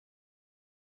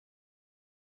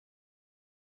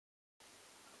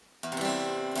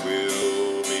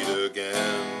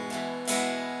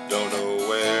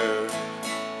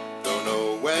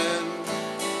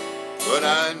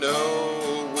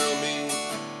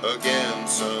again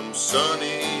some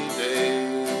sunny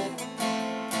day.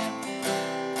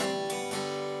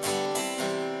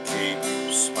 Keep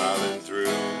smiling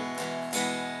through,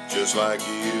 just like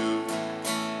you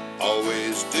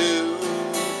always do,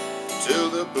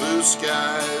 till the blue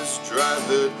skies drive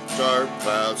the dark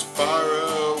clouds far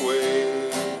away.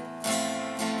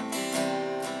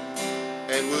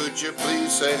 And would you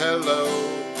please say hello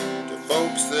to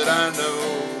folks that I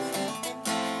know?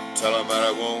 Tell them that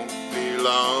I won't be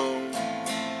long,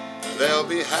 and they'll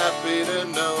be happy to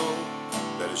know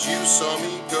that as you saw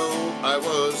me go, I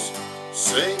was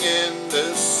singing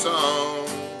this song.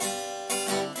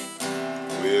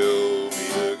 We'll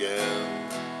meet again,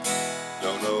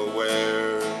 don't know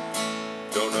where,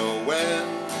 don't know when,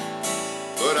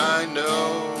 but I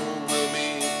know we'll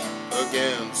meet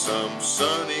again some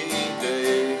sunny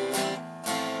day.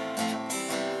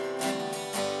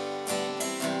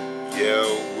 Yeah,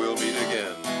 we'll meet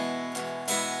again.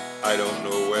 I don't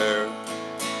know where,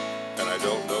 and I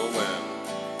don't know when,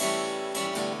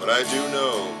 but I do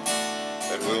know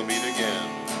that we'll meet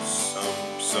again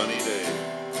some sunny day.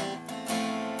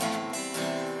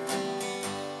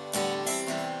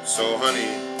 So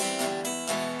honey,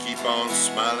 keep on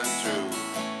smiling through,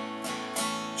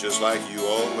 just like you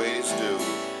always do,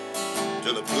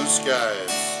 till the blue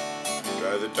skies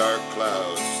drive the dark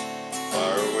clouds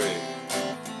far away.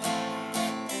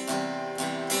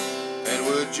 And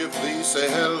would you please say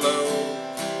hello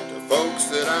to folks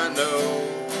that I know?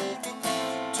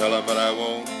 Tell them that I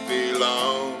won't be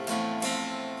long,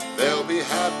 they'll be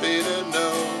happy to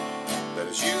know that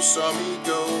as you saw me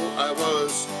go, I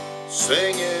was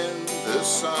singing this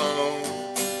song.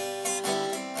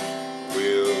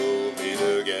 We'll meet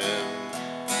again,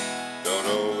 don't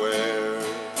know where,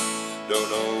 don't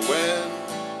know when,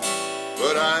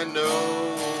 but I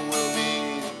know we'll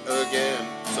meet again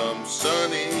some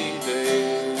sunny